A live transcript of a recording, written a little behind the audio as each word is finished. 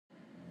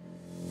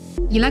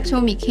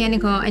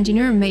Electromechanical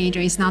engineering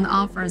major is not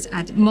offered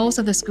at most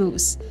of the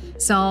schools.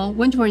 So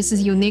Wentworth is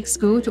a unique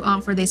school to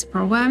offer this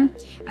program.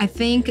 I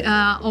think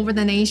over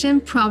the nation,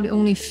 probably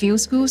only few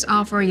schools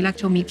offer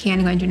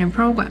electromechanical engineering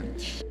program.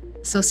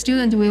 So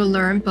students will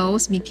learn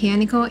both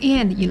mechanical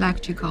and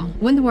electrical.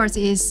 Wentworth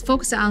is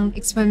focused on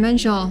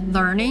experiential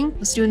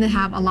learning. Students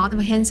have a lot of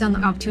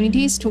hands-on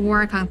opportunities to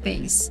work on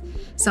things.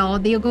 So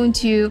they are going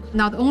to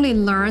not only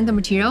learn the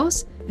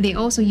materials, they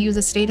also use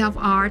the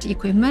state-of-art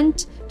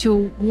equipment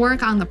to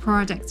work on the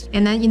project.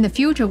 And then in the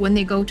future, when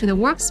they go to the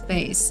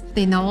workspace,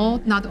 they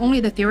know not only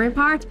the theory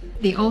part,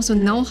 they also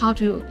know how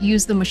to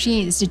use the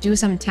machines to do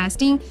some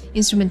testing,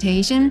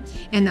 instrumentation,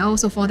 and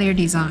also for their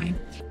design.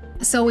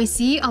 So we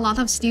see a lot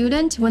of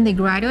students, when they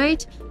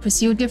graduate,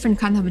 pursue different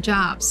kinds of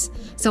jobs.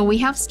 So we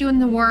have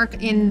students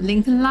work in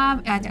Lincoln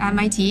Lab at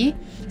MIT.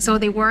 So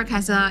they work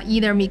as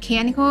either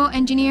mechanical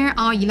engineer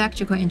or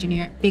electrical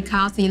engineer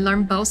because they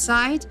learn both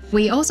sides.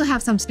 We also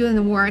have some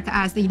students work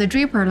as the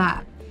Draper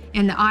Lab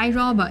and the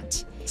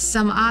iRobot.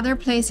 Some other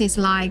places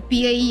like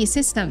BAE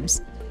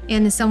Systems,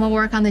 and some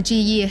work on the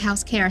GE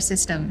healthcare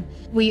system.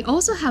 We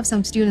also have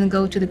some students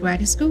go to the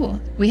graduate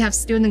school. We have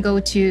students go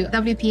to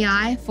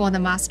WPI for the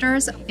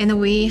master's, and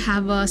we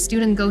have a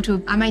student go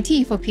to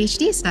MIT for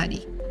PhD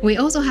study. We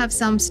also have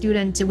some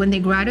students, when they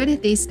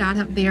graduate, they start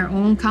up their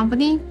own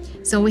company.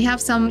 So we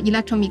have some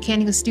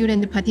electromechanical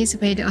students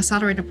participate in the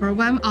accelerator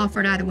program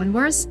offered at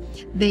Wentworth.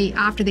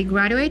 After they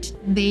graduate,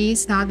 they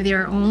start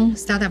their own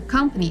startup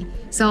company.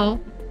 So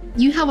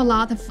you have a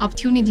lot of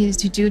opportunities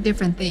to do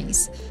different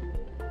things.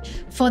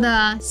 For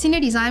the senior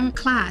design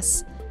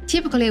class,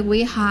 typically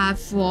we have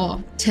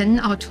 10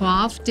 or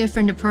 12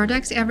 different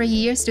projects every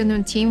year,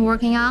 student team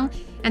working on,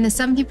 and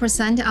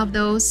 70% of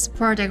those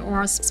projects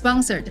are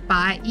sponsored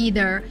by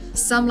either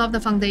some of the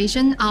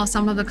foundation or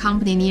some of the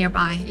company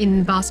nearby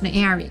in Boston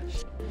area.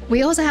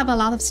 We also have a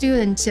lot of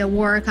students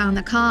work on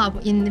the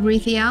co-op in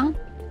Raytheon,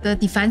 the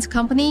defense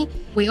company.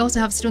 We also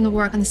have students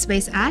work on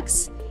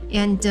SpaceX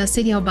and the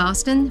city of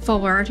Boston for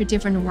variety of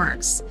different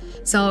works.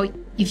 So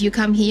if you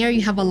come here,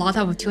 you have a lot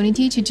of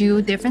opportunity to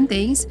do different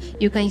things.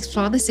 You can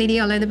explore the city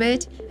a little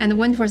bit, and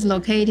Wentworth is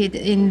located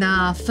in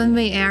the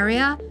Fenway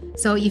area.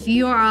 So if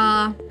you are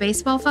a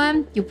baseball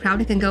fan, you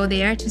probably can go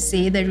there to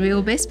see the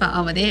real baseball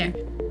over there.